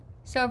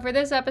So for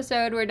this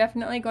episode, we're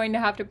definitely going to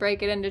have to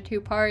break it into two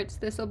parts.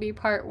 This will be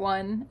part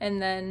 1,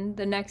 and then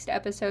the next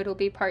episode will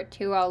be part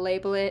 2. I'll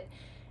label it.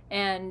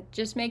 And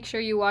just make sure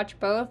you watch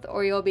both,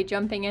 or you'll be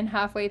jumping in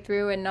halfway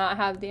through and not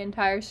have the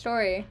entire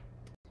story.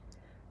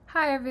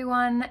 Hi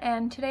everyone,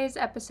 and today's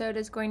episode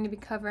is going to be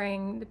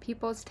covering the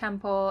People's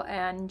Temple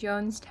and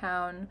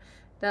Jonestown,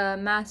 the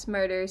mass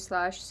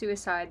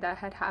murder/suicide that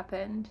had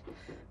happened.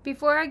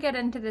 Before I get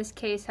into this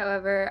case,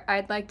 however,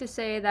 I'd like to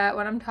say that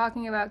when I'm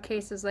talking about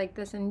cases like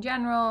this in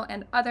general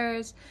and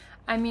others,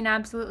 I mean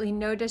absolutely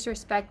no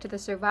disrespect to the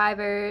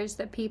survivors,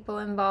 the people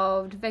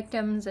involved,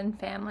 victims, and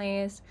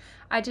families.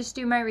 I just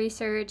do my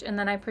research and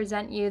then I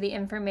present you the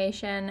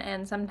information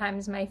and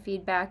sometimes my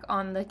feedback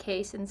on the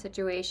case and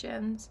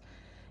situations.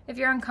 If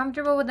you're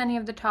uncomfortable with any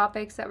of the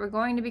topics that we're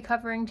going to be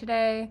covering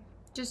today,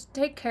 just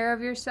take care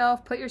of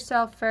yourself, put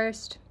yourself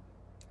first.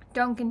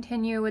 Don't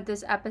continue with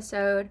this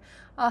episode.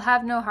 I'll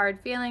have no hard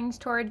feelings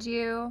towards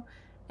you.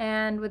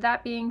 And with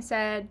that being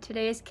said,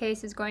 today's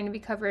case is going to be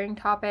covering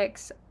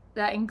topics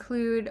that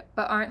include,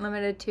 but aren't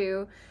limited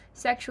to,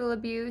 sexual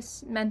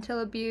abuse,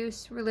 mental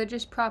abuse,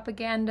 religious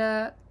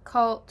propaganda,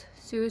 cult,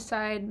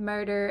 suicide,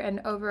 murder, and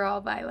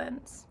overall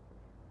violence.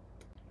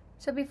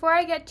 So before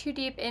I get too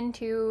deep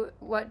into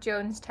what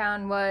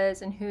Jonestown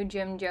was and who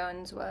Jim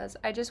Jones was,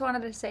 I just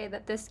wanted to say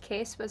that this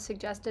case was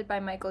suggested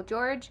by Michael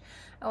George.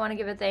 I want to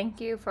give a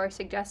thank you for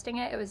suggesting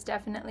it. It was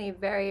definitely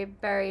very,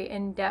 very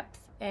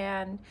in-depth,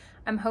 and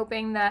I'm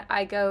hoping that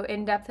I go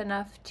in-depth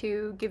enough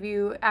to give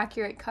you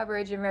accurate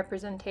coverage and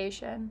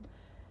representation.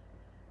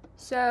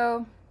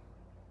 So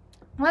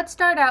let's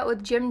start out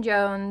with Jim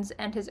Jones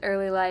and his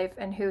early life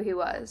and who he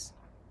was.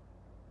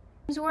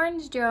 James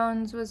Warren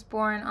Jones was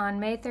born on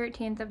May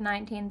 13th of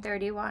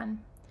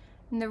 1931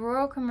 in the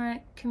rural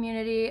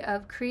community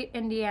of Crete,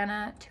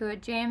 Indiana, to a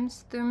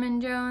James Thurman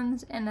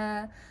Jones and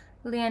a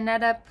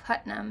Leonetta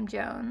Putnam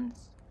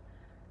Jones.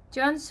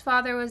 Jones'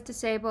 father was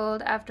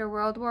disabled after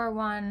World War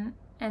I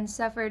and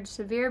suffered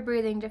severe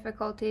breathing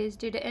difficulties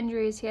due to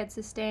injuries he had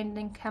sustained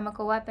in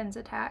chemical weapons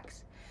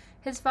attacks.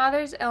 His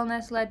father's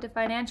illness led to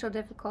financial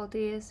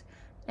difficulties.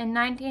 In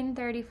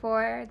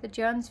 1934, the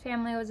Jones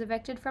family was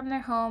evicted from their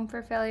home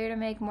for failure to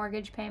make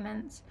mortgage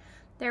payments.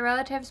 Their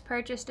relatives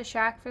purchased a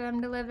shack for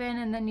them to live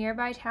in the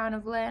nearby town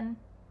of Lynn.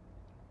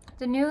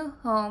 The new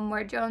home,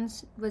 where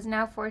Jones was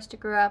now forced to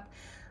grow up,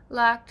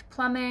 lacked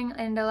plumbing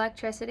and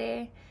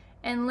electricity.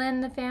 In Lynn,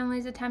 the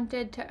families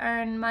attempted to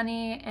earn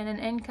money and an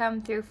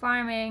income through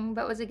farming,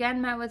 but was again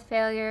met with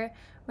failure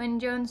when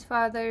Jones'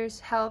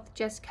 father's health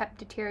just kept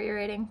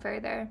deteriorating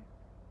further.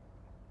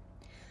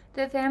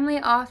 The family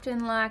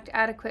often lacked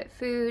adequate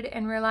food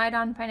and relied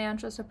on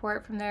financial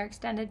support from their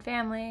extended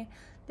family.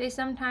 They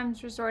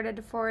sometimes resorted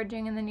to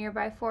foraging in the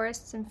nearby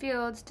forests and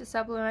fields to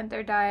supplement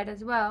their diet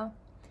as well.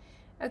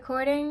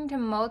 According to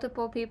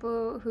multiple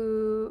people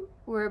who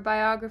were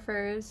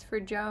biographers for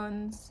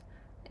Jones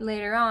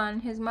later on,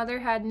 his mother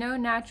had no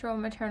natural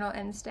maternal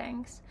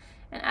instincts,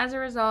 and as a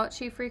result,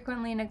 she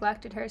frequently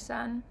neglected her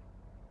son.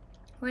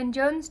 When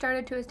Jones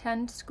started to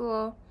attend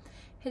school,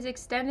 his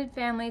extended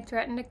family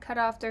threatened to cut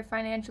off their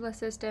financial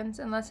assistance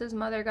unless his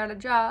mother got a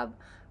job,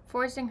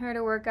 forcing her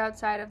to work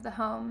outside of the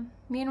home.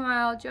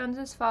 Meanwhile,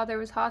 Jones's father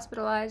was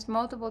hospitalized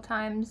multiple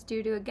times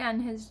due to, again,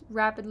 his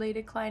rapidly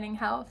declining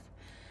health.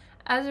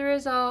 As a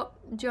result,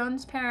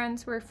 Jones'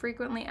 parents were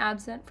frequently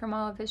absent from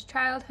all of his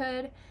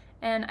childhood,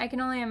 and I can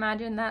only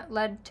imagine that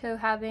led to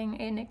having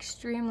an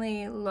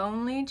extremely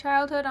lonely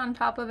childhood on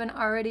top of an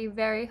already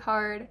very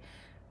hard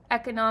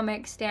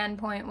economic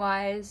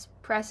standpoint-wise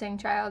pressing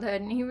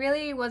childhood, and he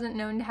really wasn't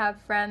known to have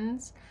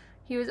friends.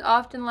 He was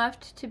often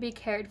left to be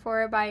cared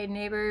for by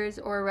neighbors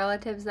or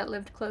relatives that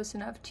lived close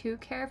enough to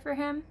care for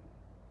him.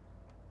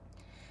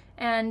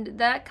 And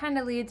that kind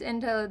of leads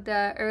into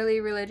the early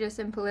religious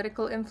and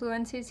political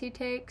influences he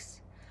takes.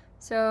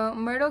 So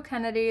Myrtle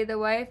Kennedy, the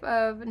wife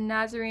of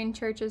Nazarene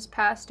Church's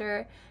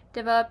pastor,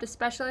 developed a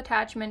special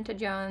attachment to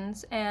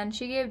Jones, and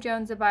she gave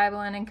Jones a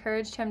Bible and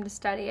encouraged him to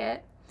study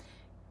it,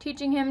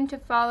 teaching him to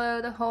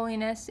follow the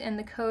holiness and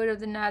the code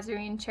of the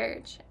Nazarene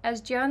Church. As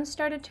Jones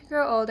started to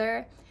grow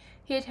older,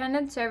 he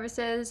attended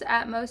services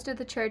at most of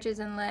the churches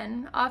in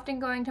Lynn, often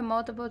going to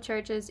multiple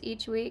churches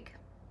each week.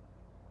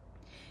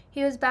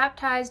 He was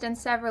baptized in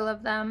several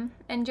of them,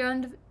 and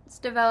Jones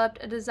developed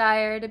a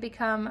desire to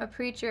become a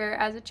preacher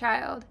as a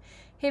child.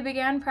 He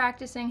began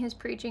practicing his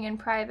preaching in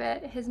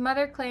private. His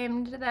mother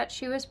claimed that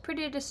she was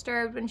pretty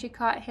disturbed when she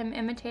caught him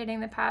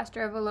imitating the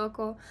pastor of a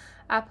local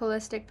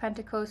apostolic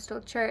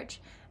Pentecostal church,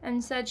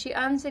 and said she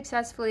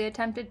unsuccessfully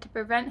attempted to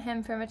prevent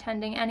him from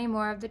attending any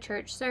more of the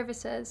church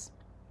services.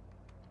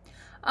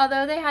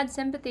 Although they had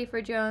sympathy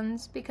for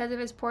Jones because of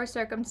his poor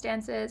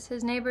circumstances,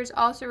 his neighbors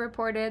also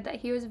reported that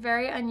he was a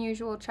very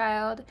unusual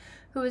child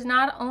who was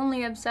not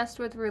only obsessed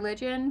with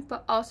religion,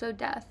 but also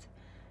death.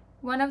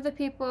 One of the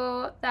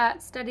people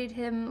that studied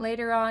him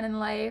later on in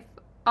life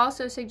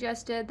also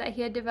suggested that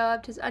he had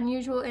developed his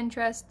unusual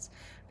interests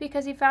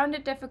because he found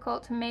it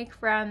difficult to make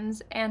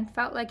friends and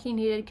felt like he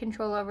needed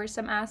control over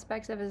some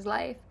aspects of his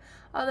life.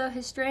 Although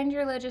his strange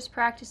religious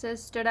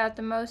practices stood out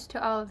the most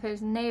to all of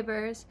his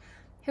neighbors,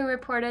 who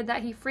reported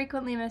that he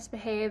frequently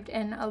misbehaved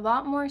in a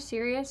lot more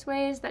serious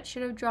ways that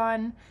should have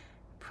drawn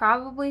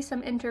probably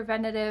some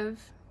interventive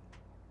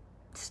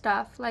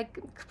stuff, like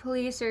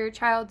police or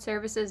child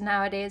services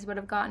nowadays would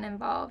have gotten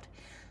involved.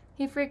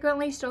 He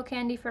frequently stole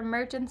candy from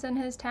merchants in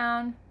his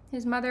town.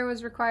 His mother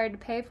was required to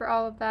pay for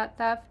all of that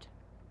theft.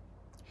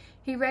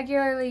 He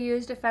regularly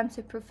used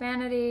offensive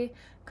profanity,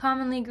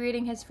 commonly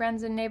greeting his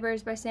friends and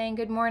neighbors by saying,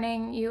 "Good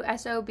morning, you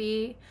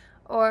SOB,"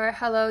 or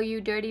 "Hello,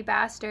 you dirty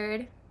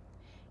bastard."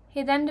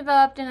 He then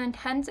developed an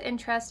intense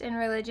interest in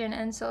religion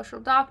and social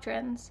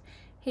doctrines.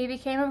 He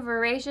became a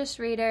voracious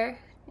reader,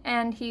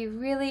 and he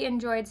really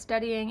enjoyed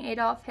studying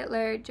Adolf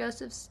Hitler,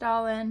 Joseph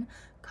Stalin,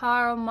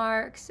 Karl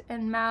Marx,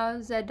 and Mao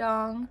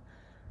Zedong.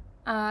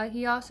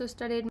 He also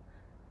studied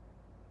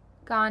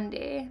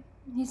Gandhi.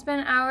 He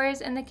spent hours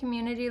in the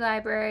community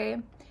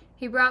library.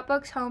 He brought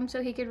books home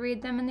so he could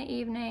read them in the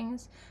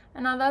evenings,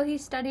 and although he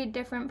studied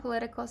different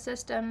political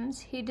systems,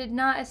 he did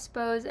not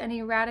espouse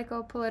any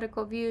radical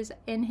political views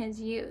in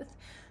his youth.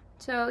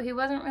 So he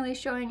wasn't really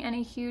showing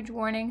any huge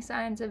warning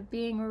signs of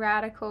being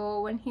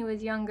radical when he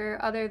was younger,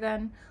 other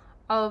than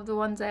all of the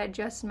ones I had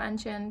just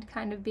mentioned,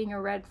 kind of being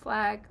a red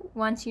flag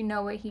once you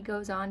know what he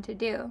goes on to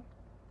do.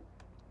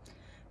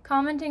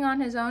 Commenting on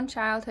his own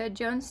childhood,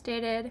 Jones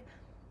stated,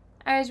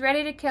 "I was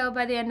ready to kill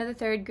by the end of the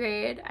 3rd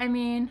grade.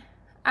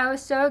 I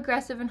was so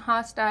aggressive and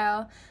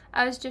hostile,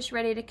 I was just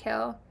ready to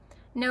kill.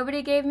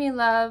 Nobody gave me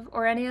love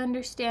or any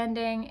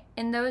understanding.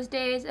 In those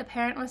days, a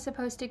parent was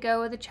supposed to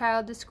go with a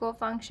child to school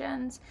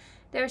functions.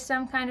 There was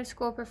some kind of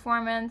school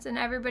performance, and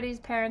everybody's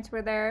parents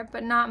were there,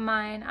 but not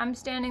mine. I'm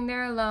standing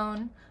there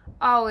alone.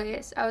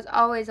 Always. I was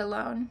always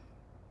alone."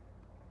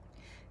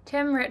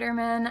 Tim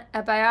Ritterman,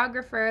 a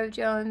biographer of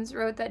Jones,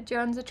 wrote that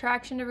Jones'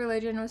 attraction to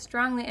religion was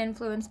strongly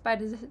influenced by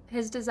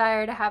his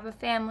desire to have a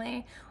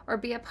family or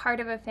be a part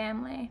of a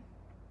family.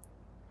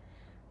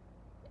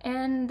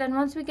 And then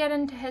once we get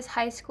into his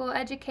high school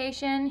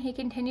education, he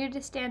continued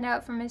to stand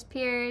out from his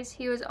peers.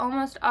 He was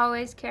almost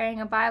always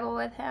carrying a Bible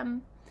with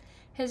him.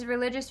 His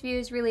religious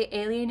views really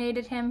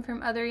alienated him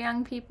from other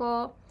young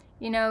people.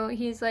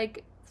 He's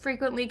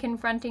frequently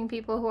confronting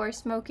people who are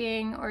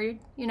smoking or,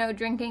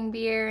 drinking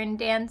beer and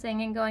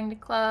dancing and going to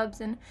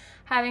clubs and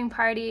having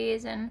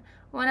parties. And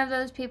one of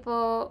those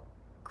people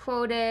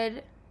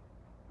quoted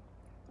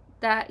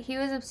that he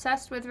was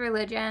obsessed with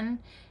religion,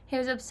 he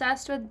was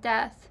obsessed with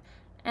death,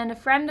 and a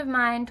friend of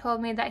mine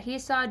told me that he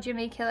saw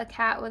Jimmy kill a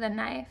cat with a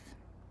knife.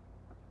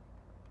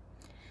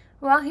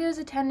 While he was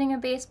attending a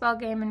baseball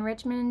game in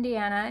Richmond,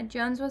 Indiana,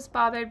 Jones was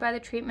bothered by the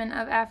treatment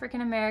of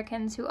African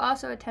Americans who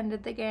also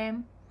attended the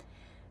game.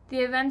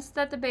 The events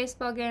at the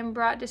baseball game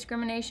brought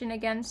discrimination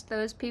against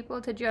those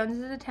people to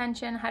Jones's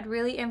attention had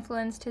really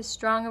influenced his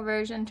strong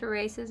aversion to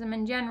racism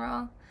in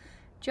general.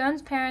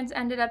 Jones' parents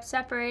ended up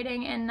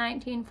separating in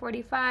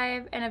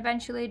 1945 and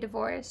eventually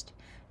divorced.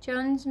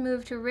 Jones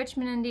moved to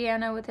Richmond,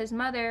 Indiana with his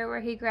mother,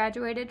 where he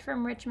graduated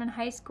from Richmond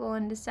High School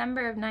in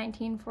December of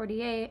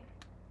 1948.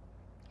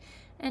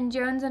 And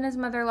Jones and his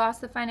mother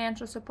lost the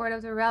financial support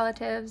of the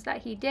relatives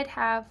that he did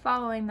have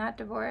following that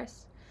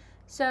divorce.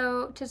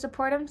 So, to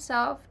support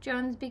himself,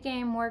 Jones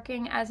began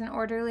working as an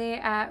orderly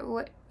at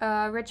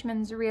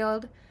Richmond's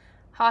Reald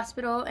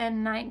Hospital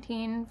in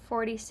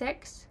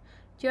 1946.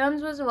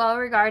 Jones was well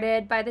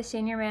regarded by the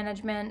senior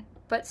management,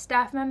 but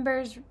staff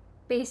members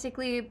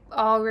basically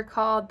all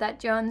recalled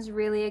that Jones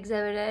really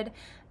exhibited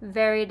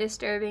very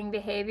disturbing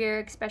behavior,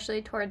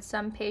 especially towards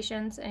some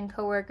patients and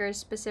coworkers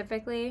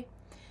specifically.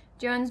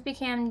 Jones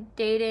began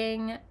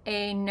dating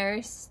a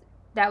nurse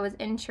that was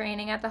in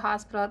training at the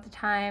hospital at the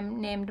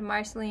time named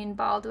Marceline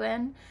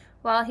Baldwin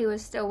while he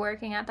was still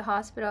working at the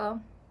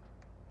hospital.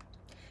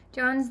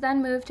 Jones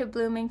then moved to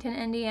Bloomington,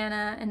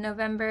 Indiana in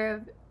November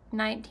of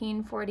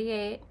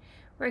 1948,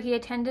 where he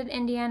attended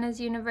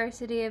Indiana's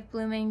University of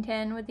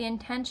Bloomington with the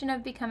intention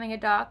of becoming a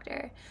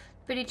doctor,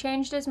 but he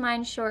changed his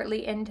mind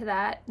shortly into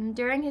that. And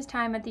during his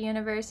time at the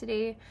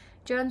university,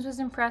 Jones was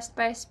impressed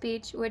by a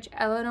speech which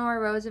Eleanor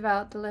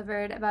Roosevelt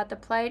delivered about the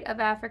plight of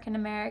African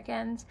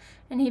Americans,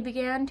 and he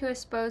began to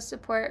espouse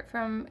support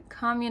from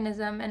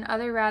communism and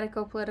other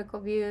radical political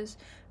views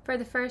for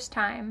the first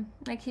time.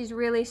 He's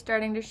really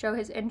starting to show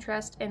his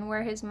interest in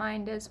where his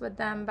mind is with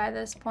them by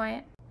this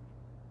point.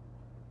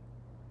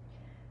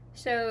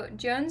 So,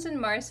 Jones and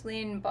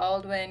Marceline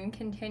Baldwin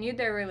continued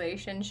their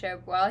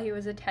relationship while he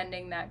was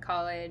attending that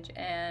college,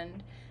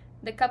 and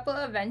the couple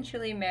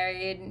eventually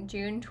married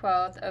June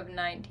 12th of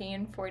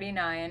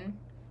 1949.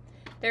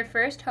 Their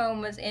first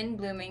home was in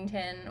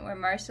Bloomington, where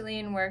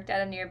Marceline worked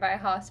at a nearby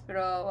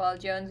hospital while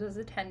Jones was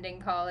attending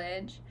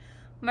college.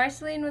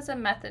 Marceline was a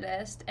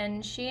Methodist,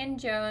 and she and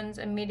Jones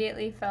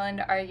immediately fell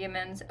into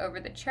arguments over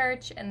the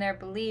church and their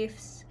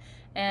beliefs.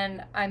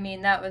 And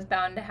that was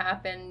bound to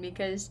happen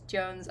because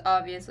Jones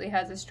obviously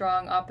has a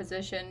strong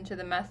opposition to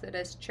the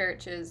Methodist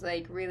Church's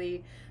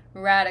really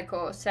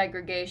radical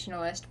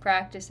segregationalist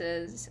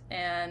practices.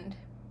 And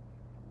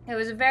It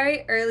was a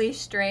very early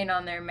strain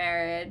on their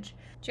marriage.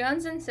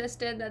 Jones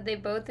insisted that they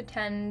both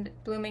attend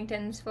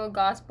Bloomington's Full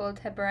Gospel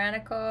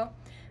Tabernacle,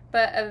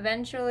 but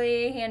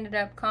eventually he ended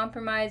up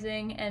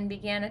compromising and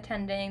began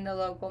attending the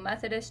local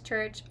Methodist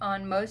church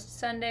on most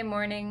Sunday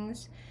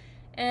mornings.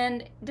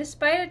 And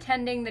despite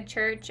attending the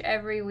church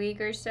every week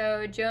or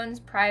so, Jones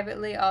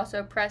privately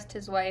also pressed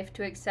his wife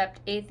to accept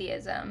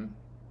atheism.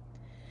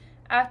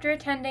 After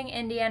attending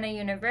Indiana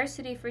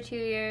University for 2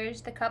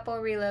 years, the couple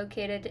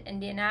relocated to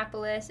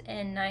Indianapolis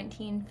in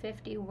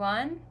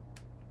 1951.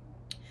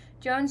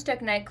 Jones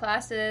took night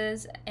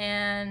classes,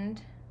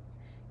 and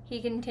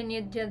he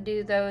continued to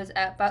do those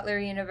at Butler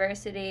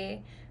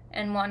University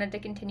and wanted to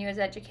continue his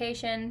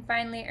education,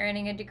 finally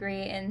earning a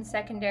degree in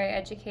secondary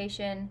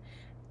education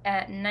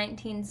at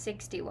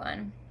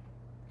 1961.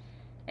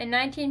 In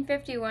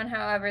 1951,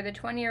 however, the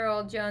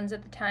 20-year-old Jones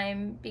at the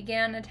time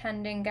began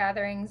attending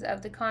gatherings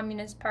of the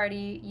Communist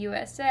Party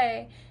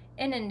USA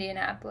in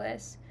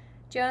Indianapolis.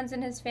 Jones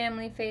and his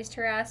family faced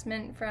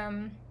harassment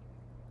from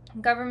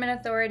government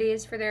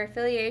authorities for their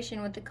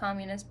affiliation with the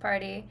Communist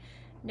Party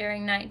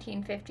during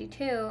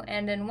 1952,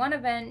 and in one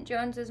event,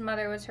 Jones's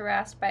mother was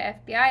harassed by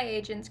FBI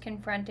agents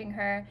confronting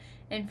her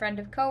in front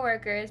of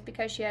coworkers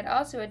because she had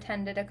also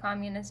attended a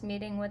communist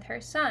meeting with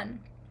her son.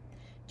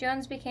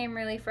 Jones became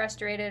really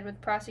frustrated with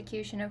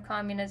prosecution of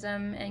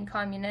communism and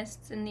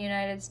communists in the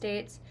United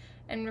States,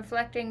 and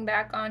reflecting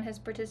back on his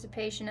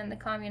participation in the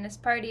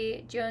Communist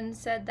Party, Jones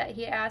said that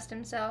he asked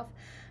himself,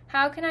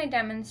 "How can I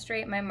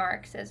demonstrate my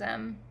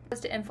Marxism?" It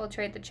was to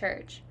infiltrate the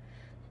church.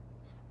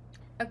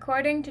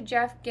 According to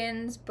Jeff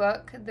Ginn's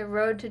book, The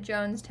Road to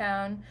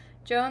Jonestown,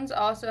 Jones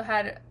also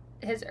had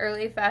his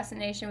early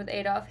fascination with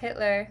Adolf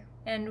Hitler,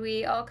 and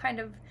we all kind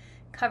of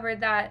covered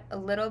that a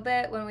little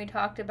bit when we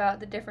talked about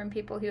the different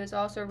people he was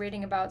also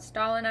reading about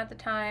Stalin at the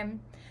time.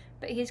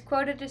 But he's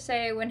quoted to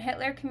say, when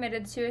Hitler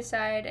committed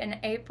suicide in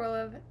April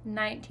of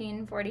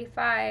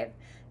 1945,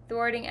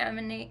 thwarting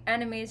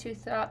enemies who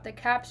sought to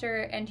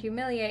capture and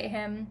humiliate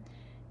him,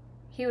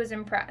 he was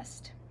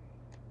impressed.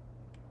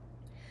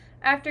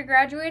 After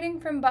graduating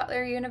from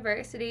Butler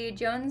University,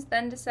 Jones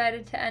then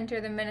decided to enter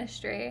the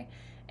ministry.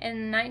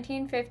 In the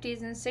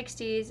 1950s and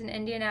 60s in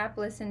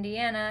Indianapolis,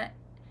 Indiana.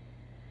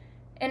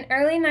 In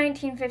early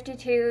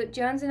 1952,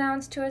 Jones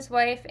announced to his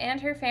wife and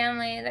her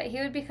family that he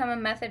would become a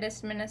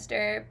Methodist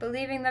minister,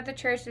 believing that the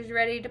church was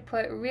ready to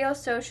put real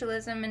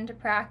socialism into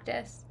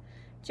practice.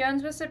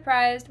 Jones was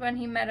surprised when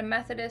he met a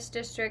Methodist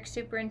district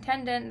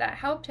superintendent that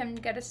helped him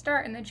get a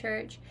start in the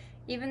church,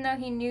 even though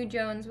he knew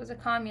Jones was a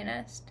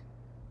communist.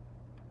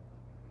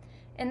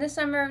 In the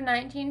summer of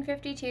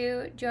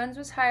 1952, Jones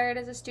was hired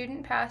as a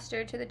student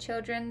pastor to the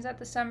Children's at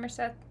the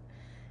Somerset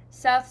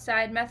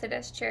Southside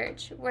Methodist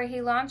Church, where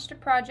he launched a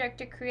project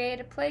to create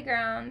a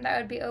playground that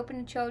would be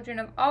open to children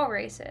of all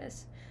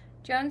races.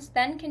 Jones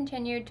then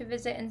continued to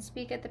visit and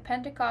speak at the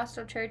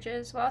Pentecostal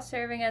churches while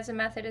serving as a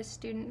Methodist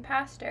student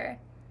pastor.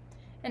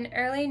 In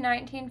early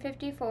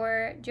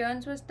 1954,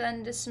 Jones was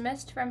then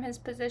dismissed from his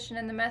position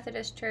in the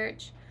Methodist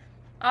Church,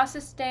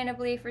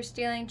 ostensibly for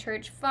stealing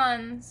church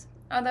funds,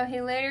 although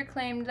he later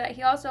claimed that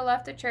he also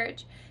left the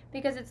church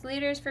because its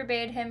leaders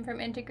forbade him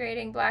from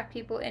integrating black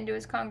people into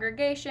his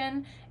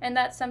congregation, and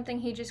that's something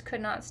he just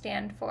could not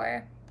stand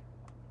for.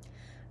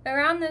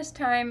 Around this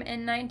time,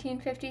 in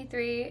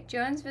 1953,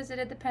 Jones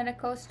visited the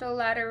Pentecostal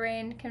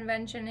Latter-Rain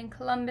Convention in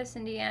Columbus,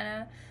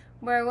 Indiana,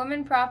 where a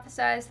woman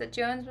prophesied that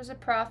Jones was a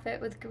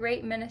prophet with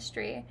great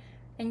ministry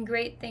and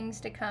great things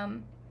to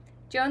come.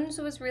 Jones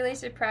was really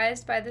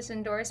surprised by this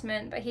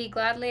endorsement, but he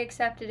gladly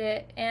accepted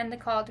it and the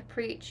call to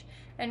preach,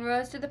 and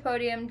rose to the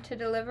podium to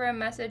deliver a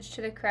message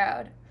to the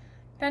crowd.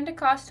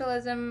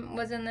 Pentecostalism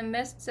was in the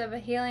midst of a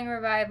healing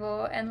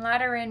revival and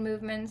latter-rain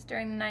movements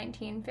during the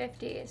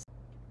 1950s.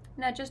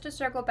 Now, just to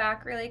circle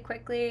back really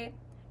quickly,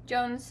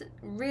 Jones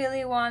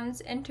really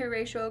wants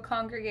interracial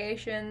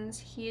congregations.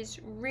 He's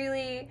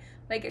really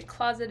like a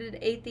closeted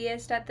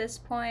atheist at this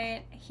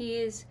point.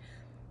 He's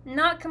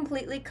not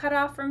completely cut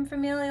off from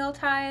familial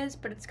ties,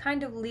 but it's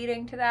kind of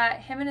leading to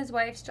that. Him and his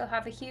wife still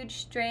have a huge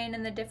strain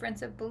in the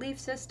difference of belief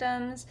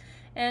systems,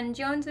 and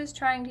Jones is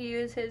trying to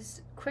use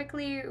his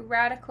quickly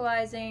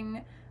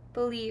radicalizing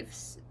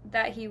beliefs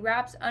that he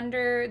wraps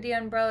under the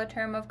umbrella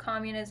term of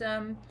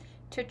communism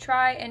to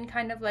try and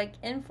kind of like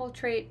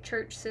infiltrate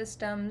church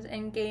systems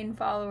and gain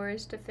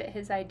followers to fit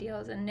his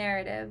ideals and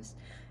narratives.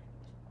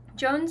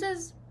 Jones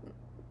is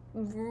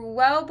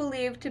well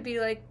believed to be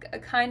like a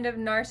kind of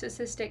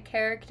narcissistic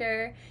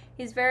character.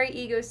 He's very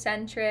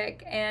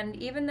egocentric, and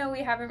even though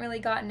we haven't really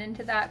gotten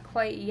into that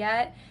quite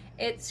yet,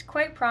 it's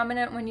quite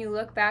prominent when you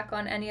look back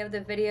on any of the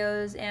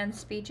videos and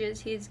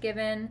speeches he's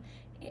given.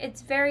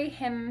 It's very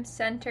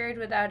him-centered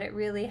without it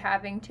really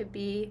having to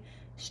be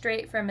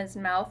straight from his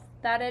mouth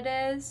that it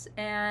is,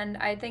 and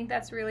I think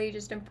that's really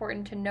just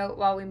important to note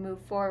while we move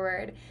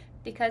forward,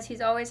 because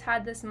he's always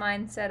had this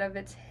mindset of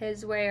it's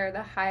his way or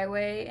the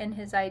highway in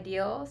his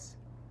ideals,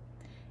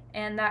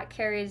 and that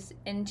carries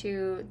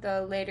into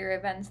the later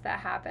events that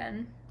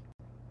happen.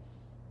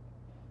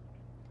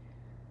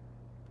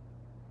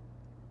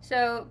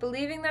 So,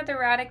 believing that the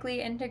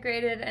radically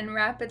integrated and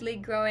rapidly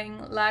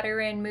growing Latter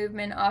Rain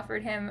movement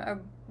offered him a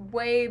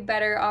way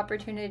better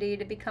opportunity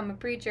to become a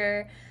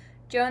preacher,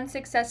 Jones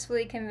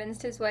successfully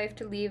convinced his wife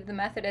to leave the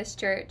Methodist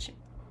Church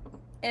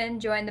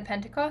and join the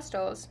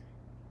Pentecostals.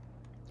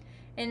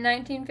 In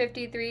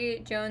 1953,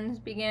 Jones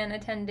began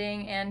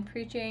attending and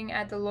preaching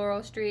at the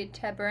Laurel Street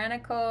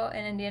Tabernacle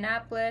in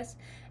Indianapolis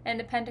and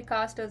the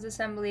Pentecostals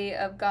Assembly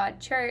of God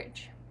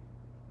Church.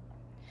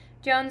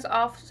 Jones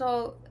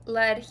also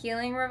led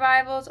healing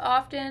revivals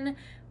often,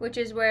 which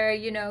is where,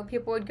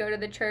 people would go to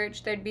the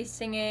church, there'd be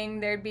singing,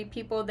 there'd be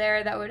people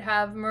there that would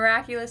have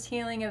miraculous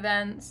healing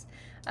events.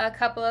 A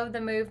couple of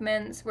the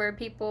movements were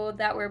people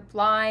that were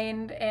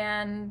blind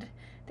and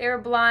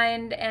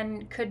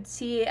could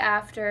see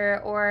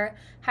after, or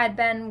had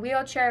been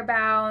wheelchair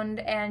bound,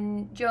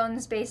 and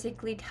Jones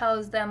basically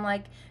tells them,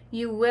 like,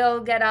 you will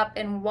get up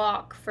and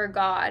walk for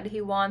God.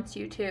 He wants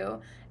you to.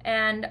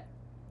 And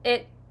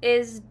it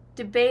is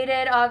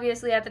debated,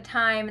 obviously, at the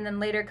time, and then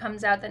later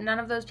comes out that none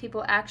of those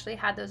people actually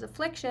had those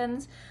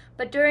afflictions.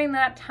 But during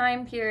that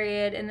time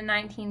period in the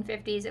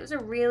 1950s, it was a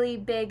really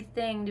big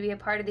thing to be a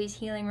part of these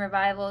healing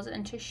revivals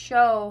and to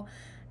show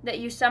that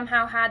you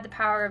somehow had the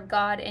power of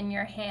God in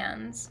your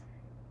hands.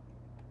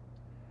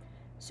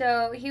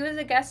 So he was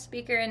a guest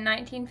speaker in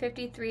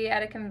 1953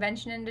 at a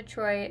convention in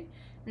Detroit,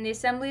 and the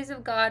Assemblies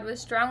of God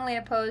was strongly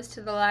opposed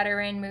to the Latter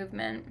Rain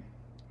movement.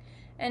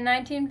 In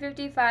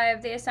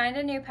 1955, they assigned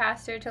a new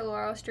pastor to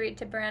Laurel Street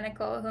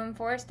Tabernacle who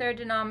enforced their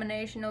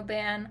denominational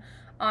ban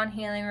on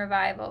healing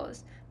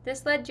revivals.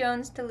 This led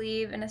Jones to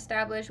leave and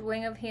establish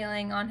Wing of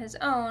Healing on his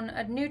own,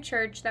 a new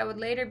church that would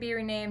later be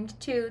renamed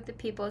to the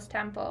People's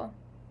Temple.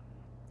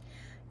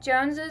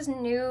 Jones's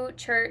new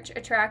church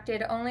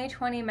attracted only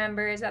 20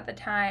 members at the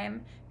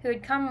time who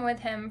had come with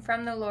him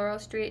from the Laurel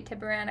Street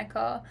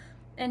Tabernacle,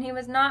 and he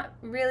was not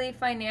really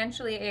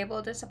financially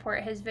able to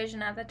support his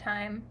vision at the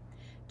time.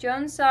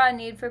 Jones saw a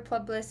need for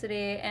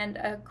publicity, and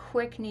a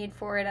quick need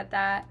for it at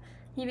that.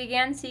 He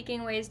began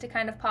seeking ways to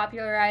kind of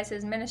popularize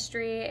his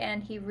ministry,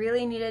 and he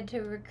really needed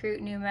to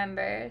recruit new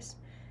members.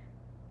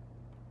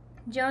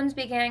 Jones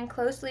began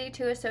closely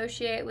to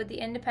associate with the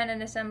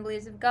Independent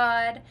Assemblies of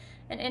God,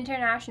 an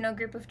international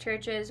group of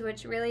churches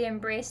which really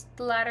embraced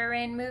the Latter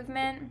Rain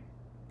movement.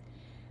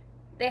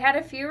 They had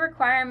a few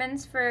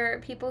requirements for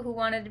people who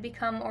wanted to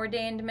become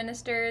ordained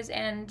ministers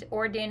and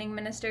ordaining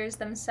ministers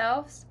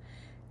themselves.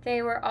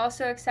 They were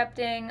also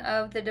accepting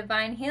of the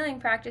divine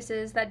healing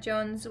practices that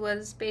Jones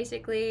was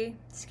basically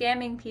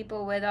scamming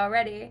people with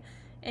already.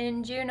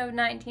 In June of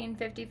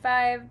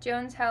 1955,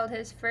 Jones held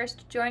his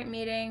first joint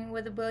meeting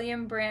with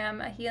William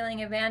Branham, a healing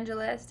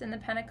evangelist and the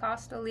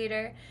Pentecostal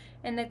leader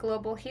in the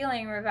Global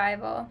Healing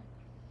Revival.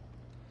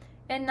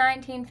 In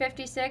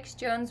 1956,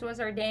 Jones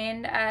was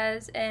ordained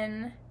as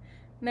an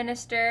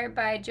minister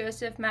by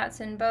Joseph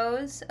Matson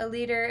Bowes, a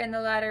leader in the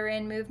Latter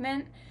Rain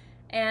movement,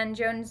 and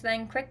Jones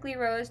then quickly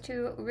rose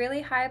to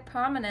really high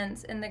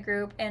prominence in the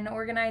group and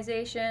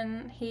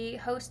organization. He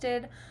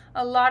hosted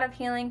a lot of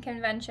healing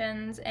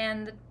conventions,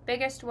 and the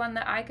biggest one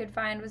that I could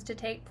find was to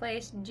take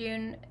place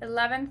June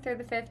 11th through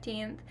the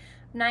 15th,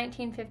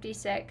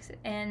 1956,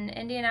 in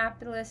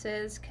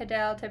Indianapolis's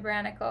Cadell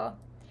Tabernacle.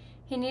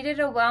 He needed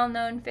a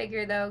well-known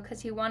figure, though, because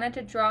he wanted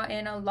to draw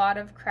in a lot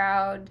of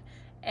crowd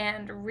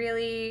and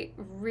really,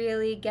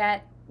 really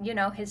get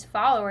his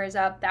followers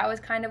up. That was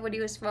kind of what he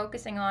was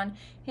focusing on.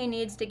 He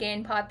needs to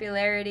gain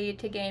popularity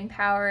to gain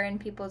power in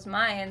people's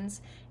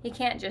minds. He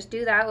can't just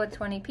do that with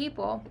 20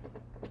 people.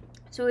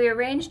 So he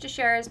arranged to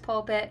share his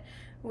pulpit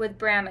with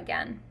Branham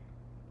again.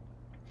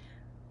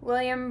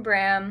 William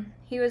Branham.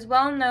 He was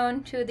well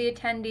known to the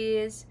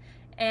attendees,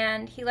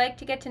 and he liked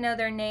to get to know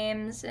their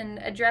names and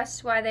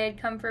address why they had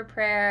come for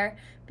prayer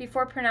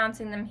before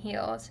pronouncing them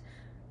healed.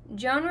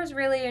 Joan was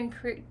really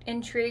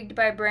intrigued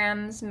by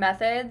Branham's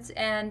methods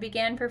and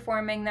began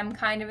performing them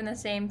kind of in the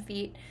same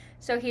feat.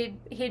 So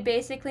he'd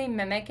basically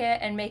mimic it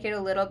and make it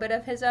a little bit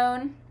of his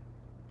own.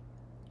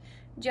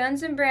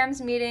 Jones and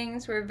Branham's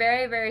meetings were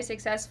very, very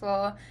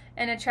successful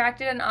and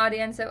attracted an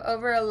audience of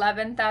over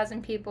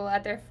 11,000 people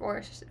at their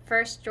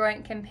first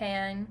joint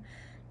campaign.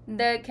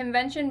 The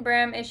convention,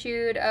 Branham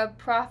issued a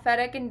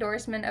prophetic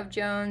endorsement of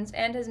Jones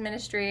and his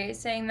ministry,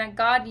 saying that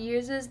God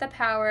uses the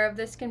power of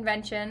this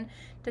convention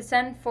to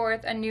send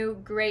forth a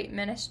new great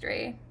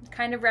ministry,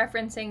 kind of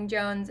referencing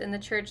Jones in the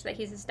church that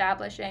he's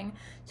establishing.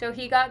 So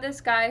he got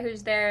this guy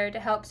who's there to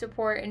help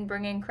support and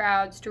bring in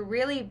crowds to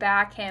really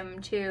back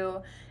him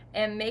too,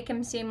 and make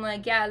him seem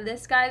like, yeah,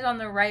 this guy's on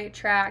the right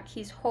track.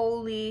 He's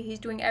holy. He's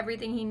doing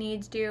everything he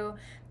needs to.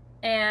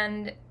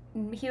 And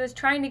he was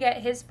trying to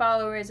get his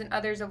followers and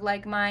others of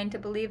like mind to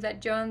believe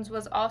that Jones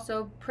was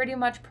also pretty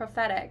much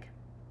prophetic.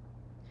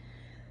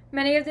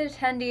 Many of the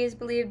attendees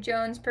believed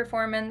Jones'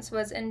 performance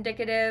was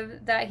indicative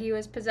that he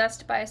was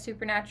possessed by a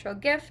supernatural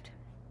gift,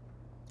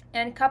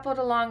 and coupled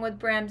along with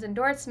Branham's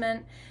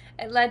endorsement,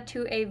 it led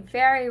to a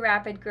very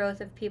rapid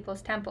growth of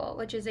People's Temple,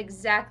 which is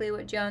exactly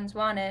what Jones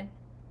wanted.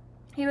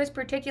 He was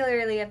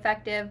particularly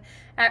effective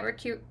at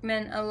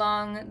recruitment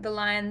along the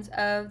lines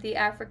of the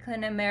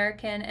African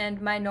American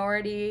and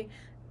minority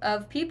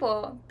of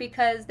people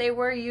because they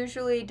were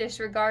usually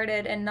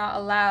disregarded and not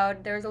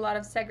allowed. There was a lot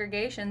of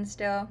segregation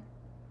still.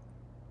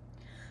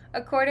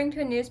 According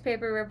to a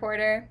newspaper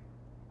reporter,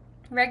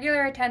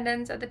 regular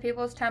attendance at the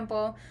People's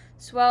Temple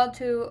swelled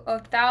to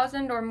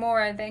 1,000 or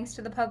more thanks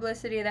to the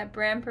publicity that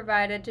Bram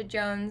provided to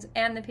Jones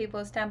and the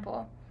People's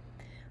Temple.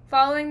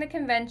 Following the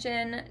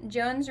convention,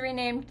 Jones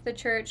renamed the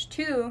church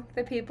to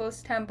the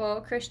People's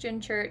Temple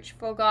Christian Church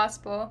Full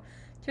Gospel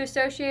to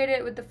associate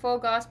it with the Full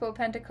Gospel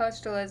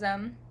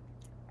Pentecostalism.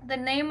 The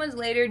name was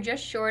later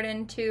just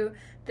shortened to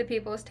the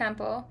People's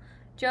Temple.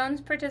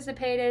 Jones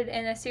participated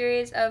in a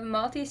series of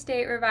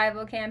multi-state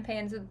revival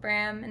campaigns with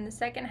Bram in the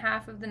second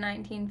half of the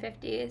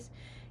 1950s.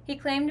 He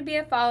claimed to be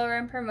a follower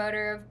and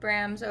promoter of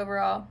Bram's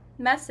overall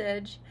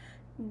message.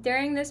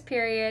 During this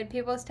period,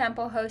 People's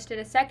Temple hosted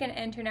a second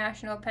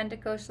International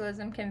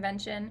Pentecostalism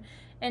Convention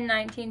in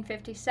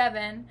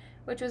 1957,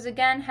 which was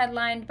again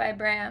headlined by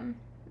Bram.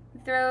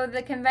 Through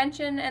the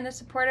convention and the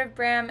support of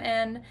Bram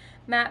and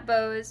Matt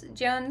Bowes,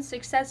 Jones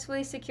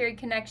successfully secured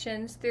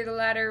connections through the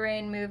Latter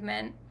Rain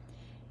movement.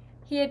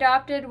 He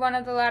adopted one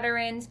of the Latter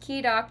Rain's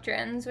key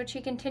doctrines, which he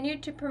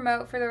continued to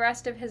promote for the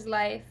rest of his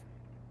life,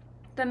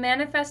 the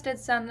Manifested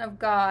Son of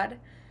God.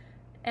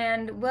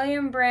 And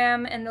William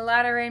Bram and the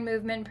Latter Rain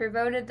movement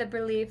promoted the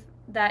belief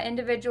that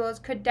individuals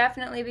could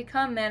definitely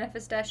become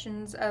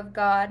manifestations of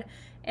God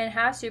and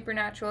have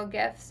supernatural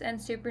gifts and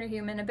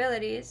superhuman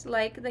abilities,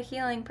 like the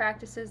healing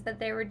practices that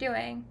they were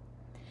doing.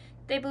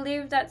 They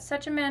believed that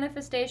such a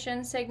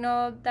manifestation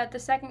signaled that the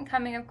second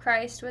coming of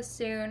Christ was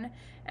soon,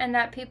 and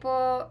that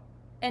people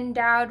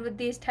endowed with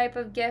these type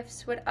of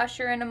gifts would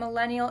usher in a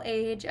millennial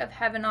age of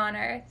heaven on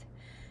earth.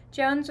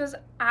 Jones was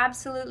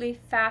absolutely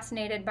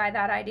fascinated by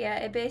that idea.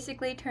 It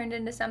basically turned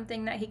into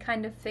something that he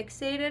kind of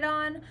fixated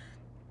on,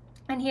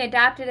 and he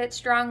adapted it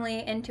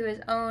strongly into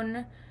his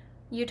own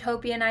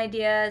utopian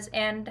ideas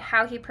and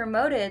how he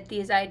promoted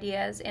these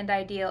ideas and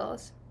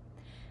ideals.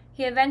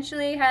 He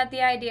eventually had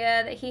the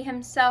idea that he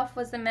himself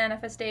was the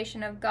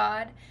manifestation of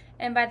God,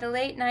 and by the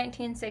late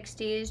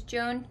 1960s,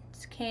 Jones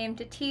came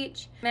to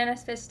teach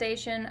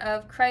manifestation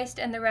of Christ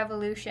and the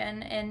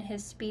Revolution in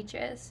his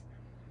speeches.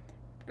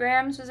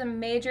 Bram's was a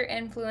major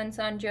influence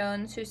on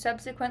Jones, who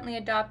subsequently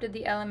adopted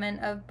the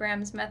element of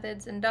Bram's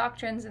methods and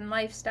doctrines and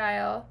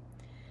lifestyle.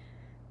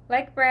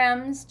 Like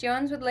Bram's,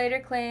 Jones would later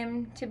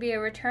claim to be a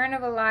return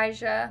of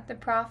Elijah, the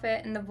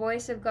prophet, and the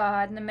voice of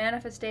God, and the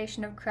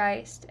manifestation of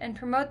Christ, and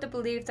promote the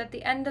belief that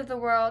the end of the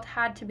world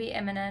had to be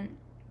imminent.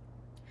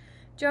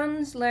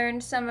 Jones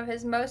learned some of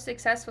his most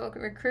successful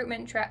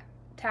recruitment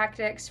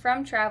tactics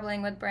from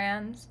traveling with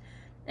Bram's,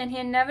 and he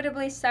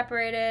inevitably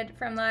separated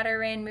from Latter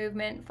Rain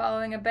movement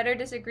following a bitter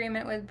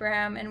disagreement with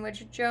Bram in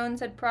which Jones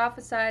had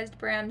prophesied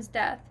Bram's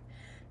death.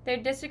 Their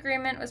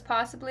disagreement was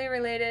possibly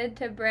related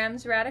to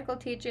Bram's radical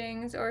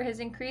teachings or his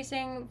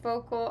increasing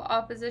vocal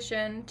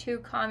opposition to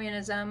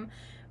communism,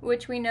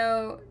 which we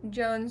know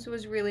Jones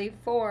was really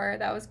for.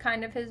 That was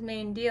kind of his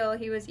main deal.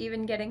 He was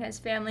even getting his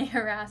family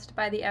harassed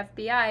by the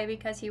FBI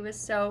because he was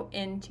so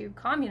into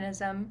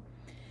communism.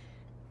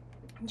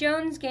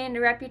 Jones gained a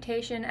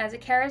reputation as a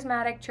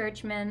charismatic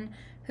churchman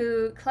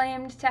who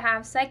claimed to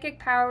have psychic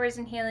powers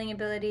and healing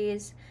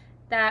abilities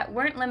that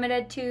weren't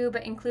limited to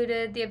but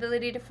included the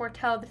ability to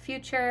foretell the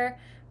future,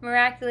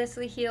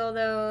 miraculously heal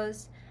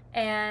those,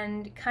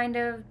 and kind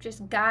of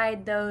just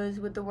guide those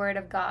with the Word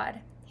of God.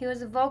 He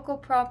was a vocal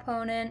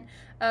proponent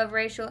of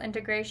racial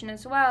integration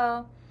as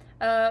well,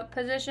 a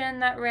position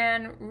that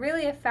ran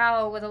really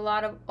afoul with a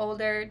lot of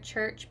older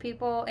church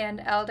people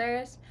and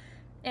elders.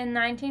 In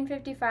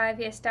 1955,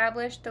 he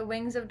established the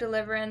Wings of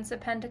Deliverance, a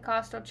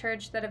Pentecostal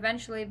church that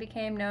eventually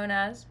became known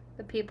as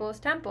the People's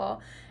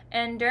Temple.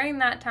 And during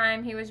that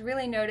time, he was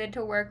really noted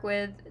to work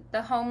with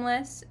the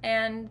homeless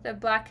and the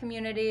Black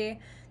community.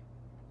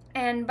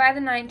 And by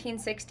the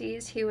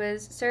 1960s, he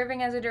was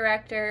serving as a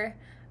director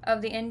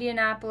of the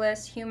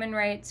Indianapolis Human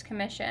Rights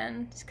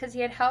Commission because he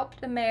had helped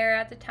the mayor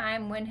at the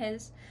time win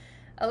his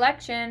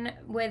election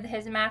with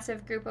his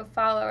massive group of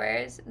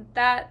followers.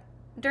 That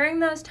during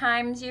those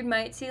times, you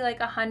might see like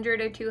 100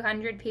 or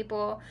 200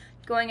 people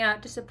going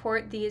out to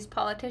support these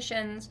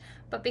politicians,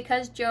 but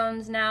because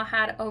Jones now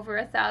had over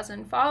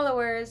 1,000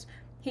 followers,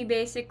 he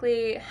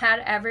basically had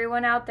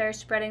everyone out there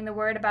spreading the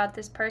word about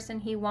this person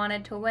he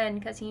wanted to win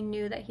because he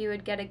knew that he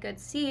would get a good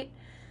seat.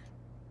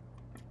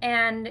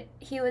 And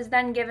he was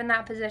then given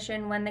that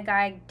position when the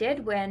guy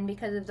did win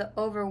because of the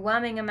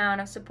overwhelming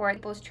amount of support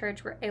People's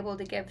Church were able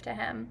to give to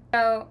him.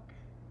 So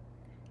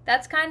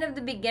that's kind of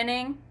the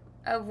beginning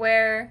of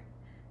where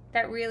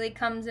that really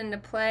comes into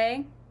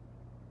play.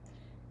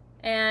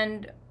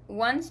 And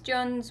once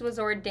Jones was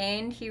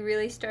ordained, he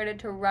really started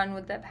to run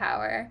with the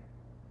power.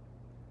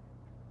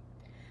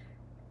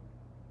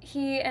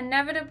 He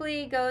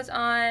inevitably goes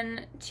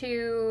on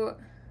to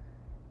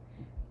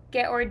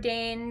get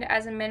ordained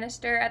as a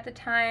minister at the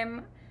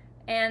time,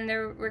 and the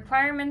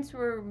requirements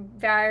were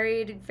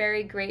varied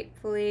very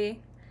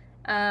gratefully.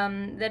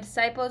 The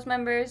disciples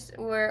members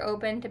were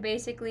open to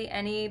basically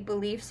any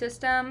belief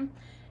system,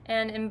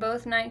 and in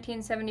both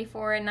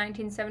 1974 and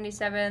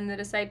 1977, the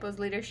disciples'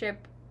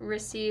 leadership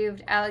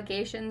received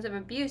allegations of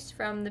abuse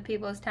from the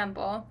People's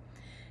Temple.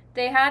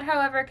 They had,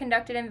 however,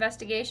 conducted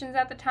investigations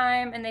at the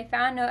time, and they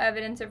found no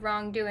evidence of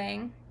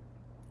wrongdoing.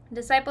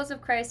 Disciples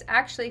of Christ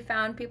actually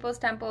found People's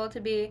Temple to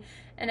be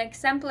an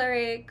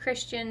exemplary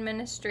Christian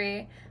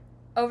ministry,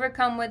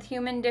 overcome with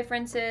human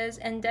differences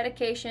and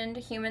dedication to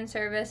human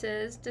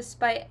services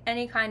despite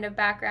any kind of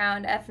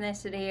background,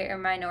 ethnicity, or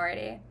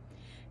minority.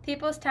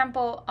 People's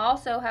Temple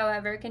also,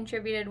 however,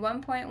 contributed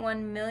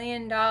 $1.1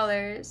 million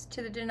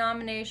to the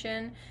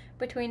denomination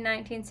between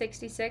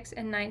 1966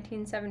 and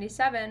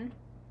 1977.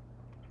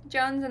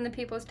 Jones and the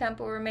People's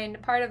Temple remained a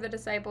part of the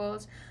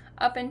Disciples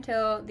up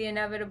until the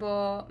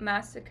inevitable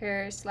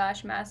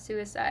massacre/mass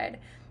suicide.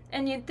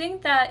 And you'd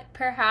think that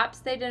perhaps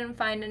they didn't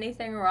find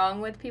anything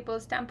wrong with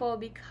People's Temple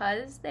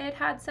because they had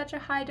had such a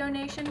high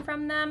donation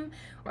from them,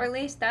 or at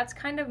least that's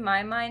kind of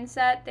my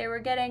mindset. They were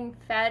getting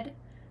fed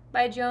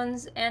by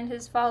Jones and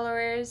his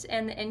followers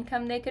and the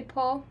income they could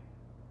pull.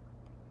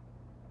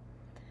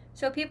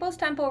 So People's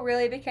Temple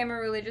really became a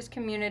religious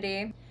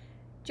community.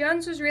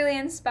 Jones was really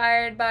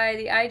inspired by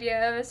the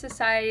idea of a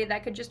society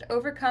that could just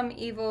overcome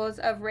evils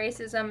of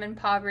racism and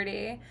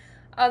poverty.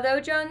 Although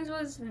Jones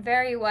was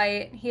very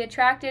white, he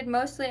attracted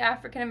mostly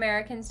African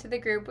Americans to the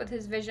group with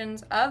his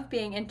visions of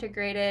being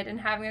integrated and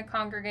having a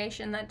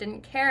congregation that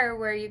didn't care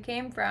where you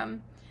came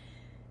from.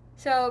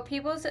 So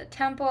People's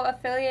Temple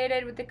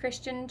affiliated with the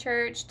Christian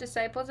church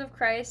Disciples of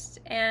Christ,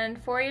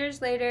 and 4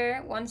 years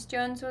later, once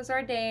Jones was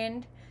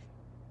ordained,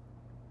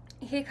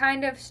 he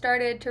kind of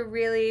started to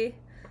really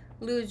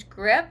lose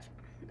grip.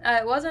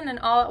 It wasn't an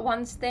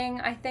all-at-once thing.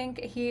 I think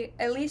he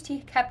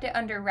kept it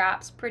under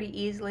wraps pretty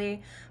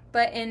easily.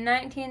 But in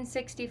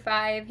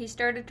 1965, he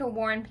started to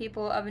warn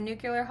people of a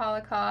nuclear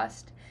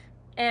holocaust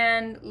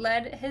and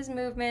led his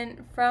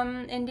movement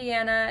from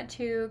Indiana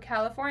to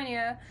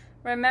California,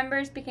 where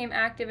members became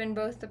active in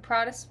both the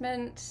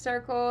Protestant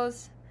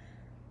circles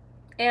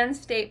and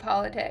state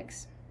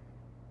politics.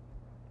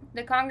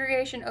 The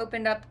congregation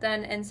opened up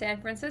then in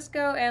San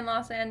Francisco and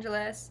Los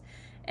Angeles,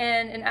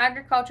 and an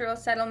agricultural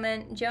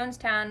settlement,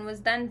 Jonestown,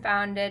 was then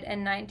founded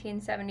in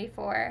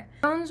 1974.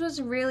 Jones was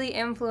really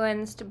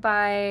influenced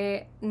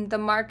by the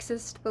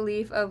Marxist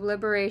belief of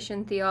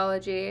liberation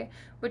theology,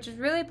 which was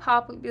really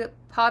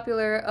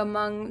popular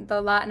among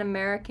the Latin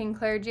American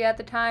clergy at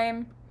the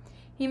time.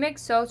 He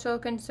mixed social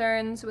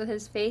concerns with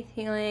his faith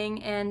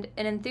healing and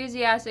an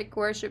enthusiastic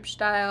worship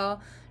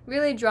style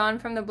really drawn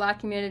from the Black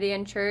community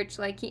and church.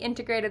 Like, he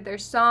integrated their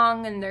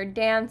song and their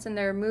dance and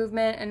their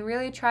movement and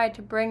really tried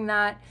to bring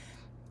that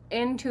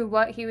into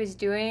what he was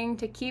doing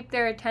to keep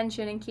their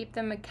attention and keep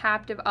them a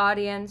captive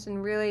audience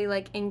and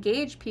really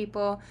engage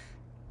people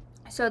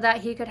so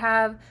that he could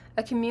have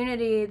a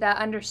community that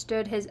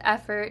understood his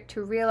effort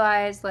to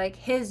realize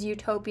his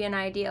utopian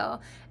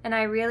ideal. And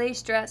I really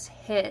stress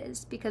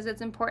his, because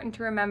it's important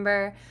to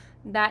remember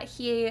that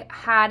he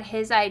had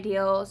his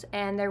ideals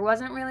and there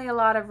wasn't really a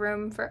lot of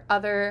room for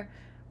other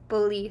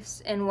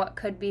beliefs in what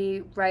could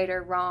be right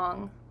or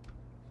wrong.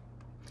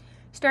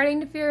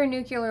 Starting to fear a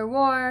nuclear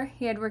war,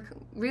 he had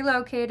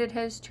relocated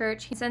his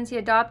church since he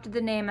adopted the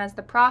name as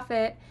the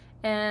Prophet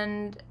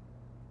and,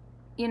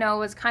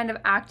 was kind of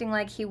acting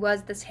like he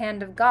was this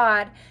hand of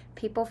God.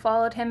 People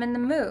followed him in the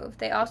move.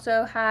 They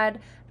also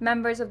had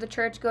members of the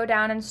church go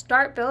down and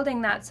start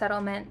building that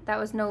settlement that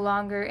was no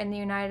longer in the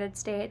United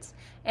States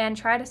and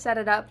try to set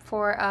it up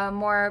for a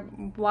more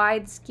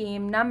wide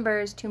scheme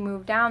numbers to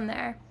move down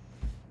there.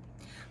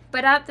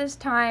 But at this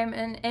time,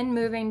 and in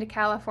moving to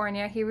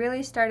California, he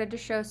really started to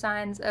show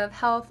signs of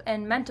health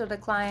and mental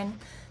decline.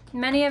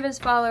 Many of his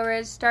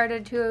followers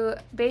started to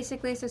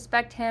basically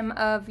suspect him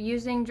of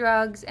using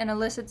drugs and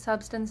illicit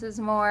substances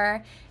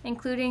more,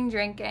 including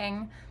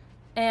drinking.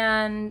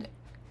 And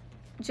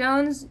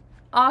Jones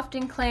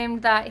often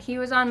claimed that he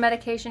was on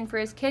medication for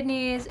his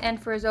kidneys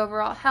and for his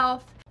overall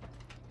health.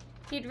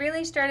 He'd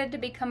really started to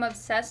become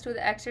obsessed with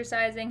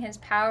exercising his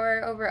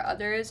power over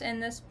others in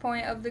this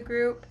point of the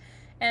group.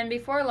 And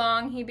before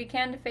long, he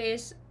began to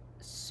face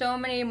so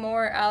many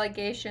more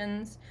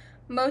allegations,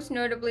 most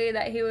notably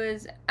that he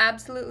was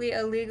absolutely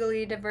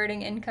illegally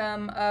diverting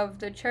income of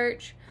the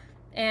church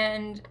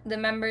and the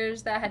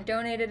members that had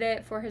donated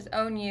it for his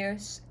own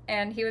use.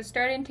 And he was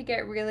starting to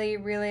get really,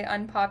 really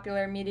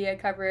unpopular media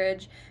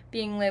coverage,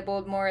 being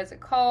labeled more as a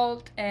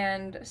cult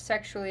and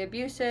sexually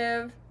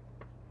abusive.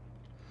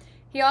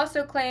 He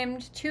also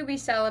claimed to be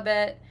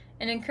celibate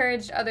and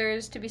encouraged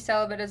others to be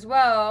celibate as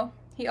well.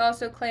 He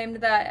also claimed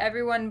that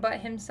everyone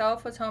but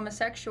himself was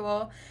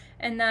homosexual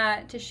and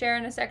that to share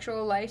in a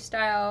sexual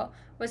lifestyle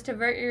was to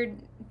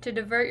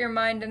divert your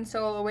mind and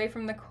soul away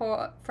from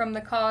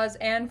the cause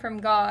and from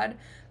God.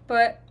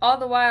 But all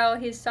the while,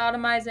 he's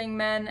sodomizing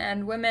men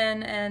and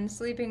women and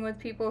sleeping with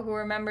people who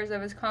were members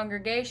of his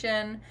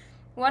congregation.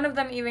 One of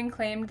them even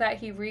claimed that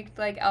he reeked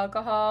like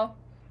alcohol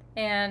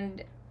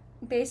and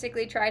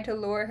basically tried to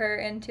lure her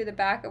into the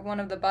back of one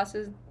of the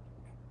buses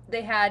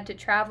they had to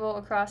travel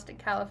across to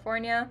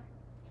California.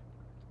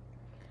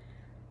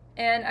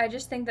 And I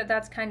just think that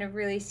that's kind of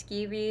really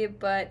skeevy,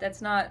 but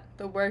that's not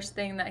the worst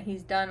thing that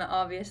he's done,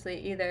 obviously,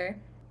 either.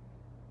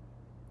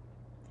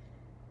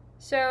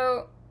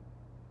 So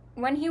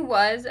when he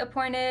was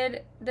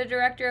appointed the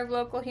director of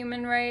local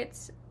human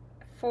rights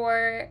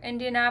for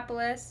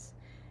Indianapolis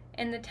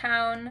in the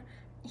town,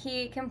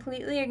 he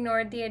completely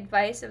ignored the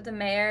advice of the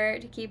mayor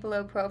to keep a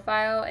low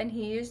profile, and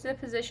he used the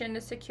position to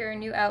secure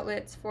new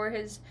outlets for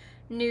his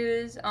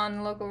news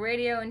on local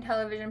radio and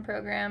television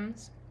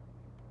programs.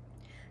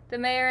 The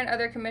mayor and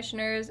other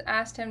commissioners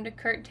asked him to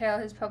curtail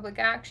his public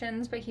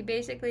actions, but he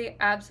basically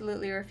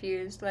absolutely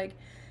refused. Like,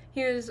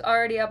 he was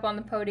already up on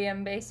the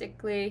podium,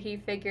 basically. He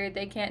figured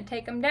they can't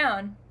take him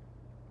down.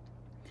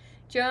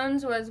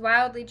 Jones was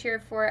wildly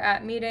cheered for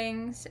at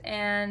meetings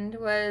and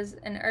was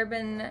an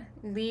urban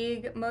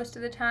league most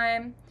of the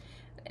time,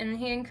 and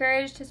he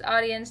encouraged his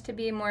audience to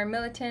be more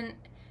militant,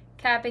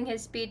 capping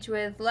his speech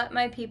with, "Let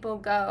my people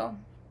go."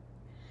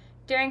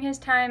 During his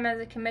time as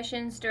a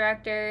commissions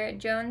director,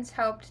 Jones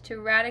helped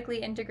to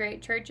radically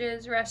integrate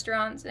churches,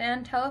 restaurants,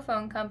 and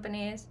telephone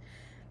companies,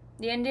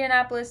 the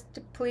Indianapolis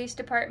Police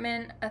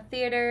Department, a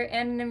theater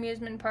and an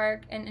amusement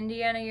park, and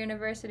Indiana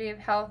University of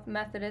Health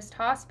Methodist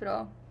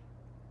Hospital.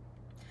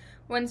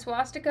 When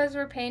swastikas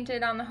were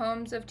painted on the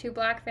homes of 2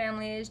 black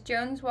families,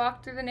 Jones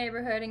walked through the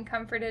neighborhood and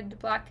comforted the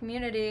black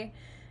community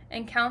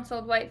and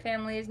counseled white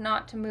families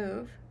not to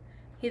move.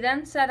 He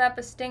then set up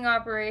a sting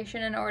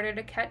operation in order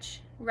to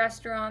catch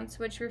restaurants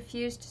which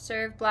refused to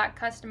serve black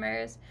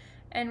customers,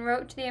 and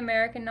wrote to the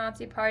American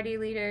Nazi Party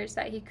leaders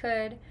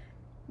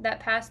that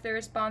passed their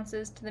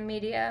responses to the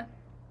media.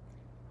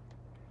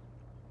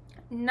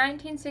 In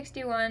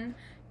 1961,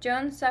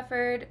 Jones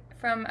suffered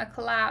from a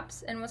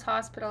collapse and was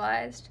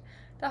hospitalized.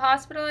 The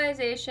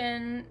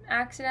hospitalization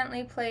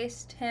accidentally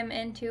placed him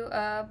into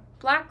a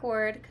black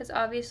ward because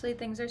obviously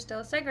things are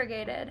still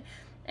segregated,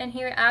 and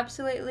he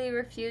absolutely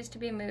refused to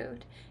be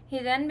moved. He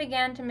then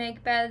began to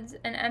make beds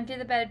and empty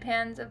the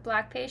bedpans of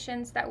black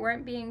patients that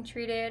weren't being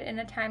treated in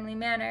a timely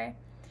manner.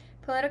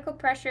 Political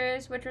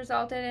pressures, which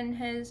resulted in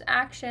his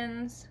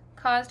actions,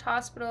 caused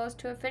hospitals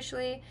to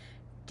officially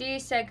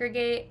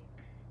desegregate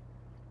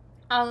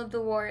all of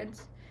the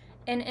wards.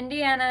 In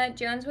Indiana,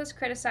 Jones was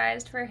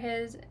criticized for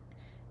his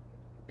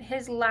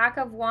lack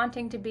of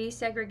wanting to be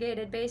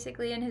segregated,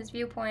 basically, in his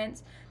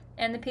viewpoints,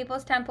 and the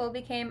People's Temple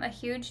became a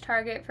huge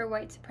target for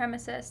white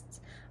supremacists.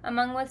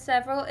 Among with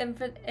several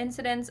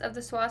incidents of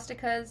the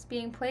swastikas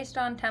being placed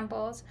on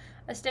temples,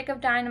 a stick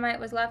of dynamite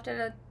was left at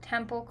a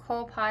temple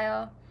coal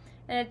pile,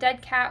 and a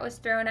dead cat was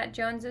thrown at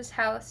Jones's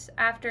house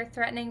after a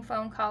threatening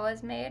phone call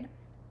was made.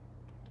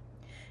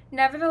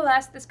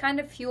 Nevertheless, this kind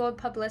of fueled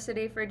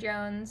publicity for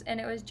Jones, and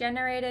it was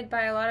generated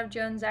by a lot of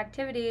Jones'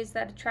 activities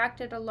that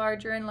attracted a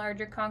larger and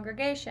larger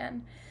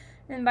congregation.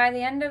 And by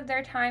the end of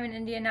their time in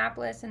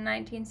Indianapolis in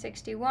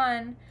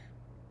 1961,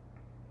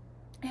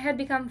 it had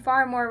become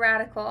far more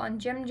radical, and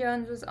Jim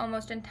Jones was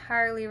almost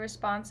entirely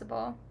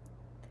responsible.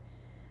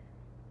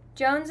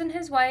 Jones and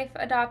his wife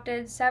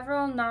adopted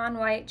several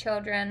non-white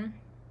children,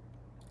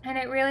 and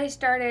it really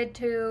started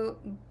to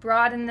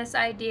broaden this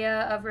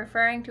idea of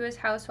referring to his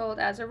household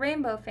as a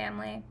rainbow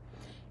family.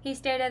 He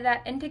stated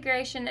that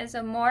integration is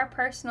a more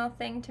personal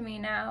thing to me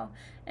now,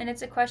 and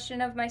it's a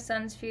question of my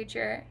son's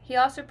future. He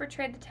also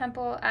portrayed the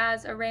temple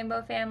as a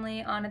rainbow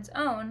family on its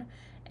own,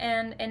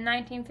 and in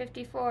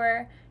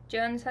 1954,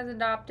 Jones has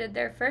adopted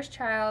their first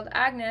child,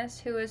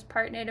 Agnes, who is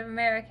part Native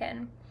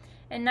American.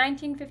 In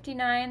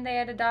 1959, they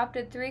had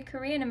adopted 3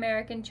 Korean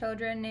American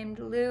children named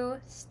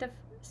Lou,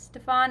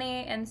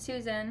 Stefani, and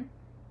Susan,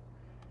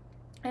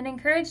 and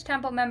encouraged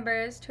temple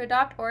members to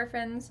adopt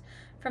orphans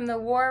from the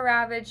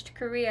war-ravaged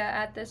Korea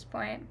at this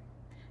point.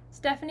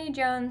 Stephanie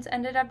Jones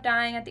ended up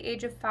dying at the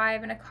age of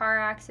 5 in a car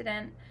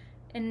accident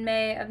in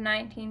May of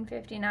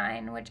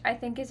 1959, which I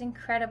think is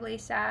incredibly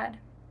sad.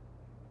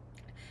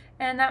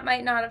 And that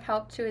might not have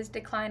helped to his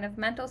decline of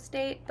mental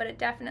state, but it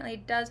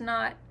definitely does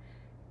not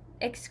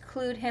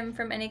exclude him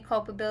from any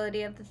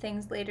culpability of the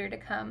things later to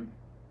come.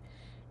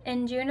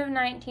 In June of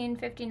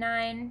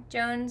 1959,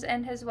 Jones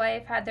and his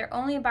wife had their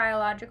only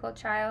biological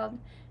child,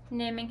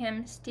 naming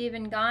him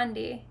Stephen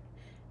Gandhi.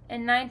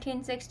 In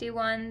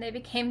 1961, they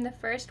became the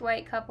first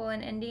white couple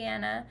in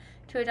Indiana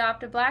to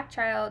adopt a black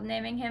child,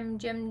 naming him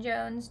Jim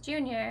Jones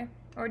Jr.,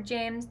 or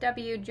James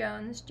W.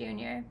 Jones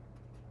Jr.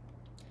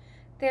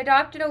 They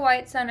adopted a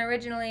white son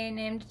originally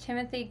named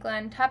Timothy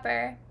Glenn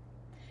Tupper,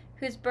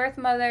 whose birth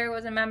mother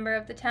was a member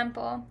of the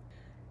temple.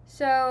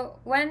 So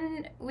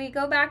when we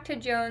go back to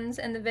Jones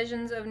and the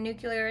visions of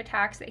nuclear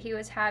attacks that he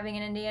was having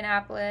in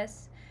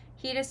Indianapolis,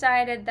 he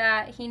decided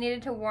that he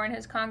needed to warn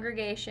his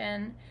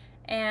congregation,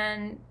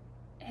 and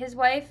his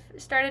wife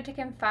started to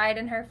confide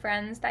in her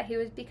friends that he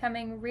was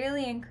becoming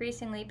really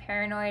increasingly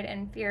paranoid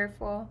and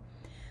fearful.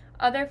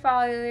 Other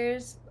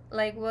followers,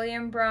 like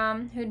William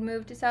Brahm, who'd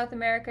moved to South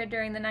America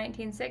during the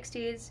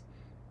 1960s,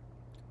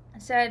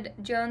 said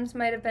Jones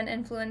might have been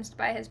influenced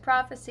by his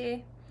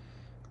prophecy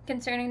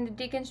concerning the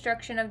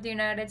deconstruction of the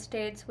United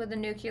States with a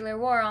nuclear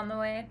war on the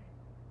way.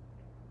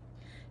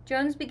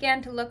 Jones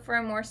began to look for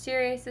a more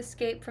serious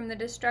escape from the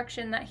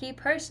destruction that he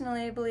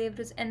personally believed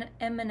was an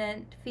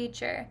imminent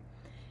feature.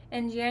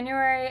 In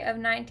January of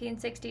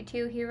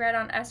 1962, he read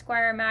on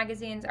Esquire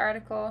magazine's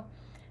article,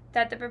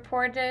 that the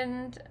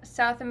purported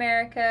South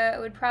America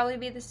would probably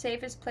be the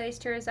safest place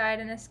to reside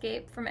and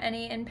escape from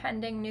any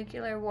impending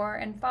nuclear war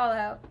and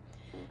fallout.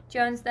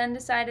 Jones then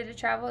decided to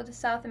travel to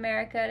South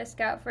America to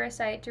scout for a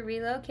site to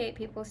relocate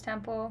People's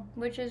Temple,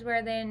 which is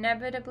where they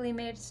inevitably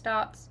made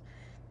stops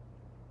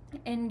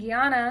in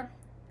Guyana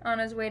on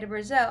his way to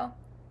Brazil.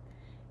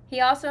 He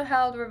also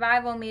held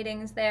revival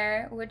meetings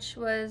there, which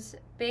was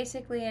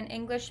basically an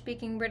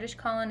English-speaking British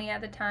colony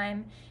at the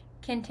time,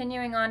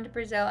 continuing on to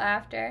Brazil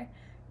after.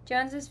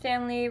 Jones's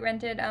family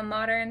rented a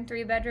modern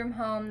 3-bedroom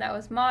home that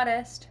was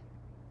modest,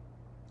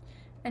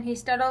 and he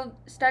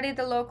studied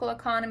the local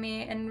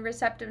economy and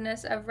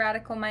receptiveness of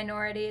radical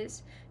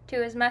minorities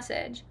to his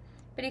message.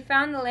 But he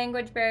found the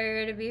language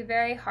barrier to be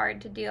very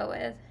hard to deal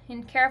with,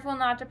 and careful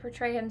not to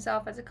portray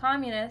himself as a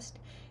communist,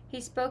 he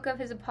spoke of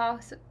his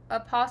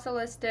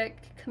apostolistic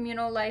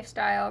communal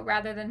lifestyle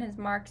rather than his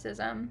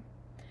Marxism.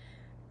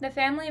 The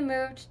family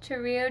moved to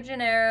Rio de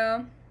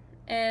Janeiro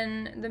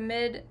in the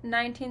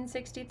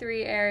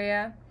mid-1963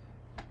 area,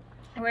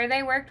 where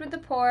they worked with the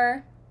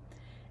poor,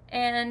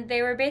 and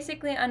they were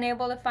basically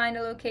unable to find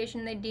a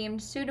location they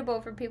deemed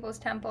suitable for People's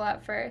Temple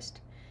at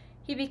first.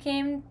 He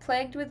became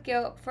plagued with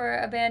guilt for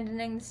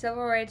abandoning the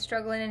civil rights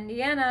struggle in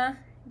Indiana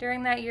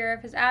during that year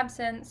of his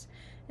absence,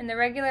 and the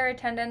regular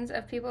attendance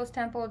of People's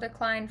Temple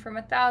declined from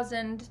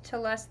 1,000 to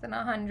less than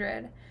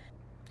 100.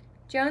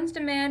 Jones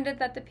demanded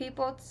that the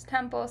People's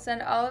Temple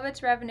send all of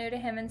its revenue to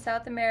him in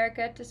South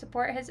America to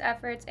support his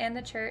efforts and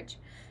the church,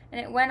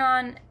 and it went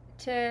on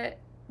to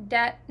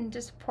debt and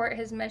to support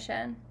his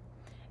mission.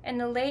 In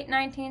the late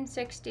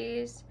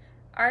 1960s,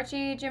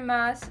 Archie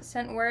Jammas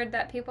sent word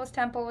that People's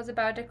Temple was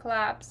about to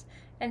collapse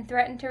and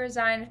threatened to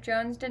resign if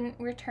Jones didn't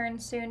return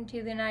soon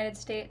to the United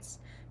States.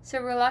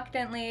 So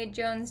reluctantly,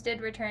 Jones did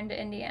return to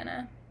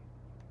Indiana.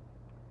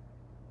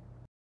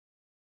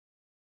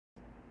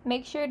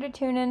 Make sure to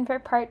tune in for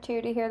part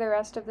 2 to hear the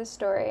rest of the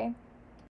story.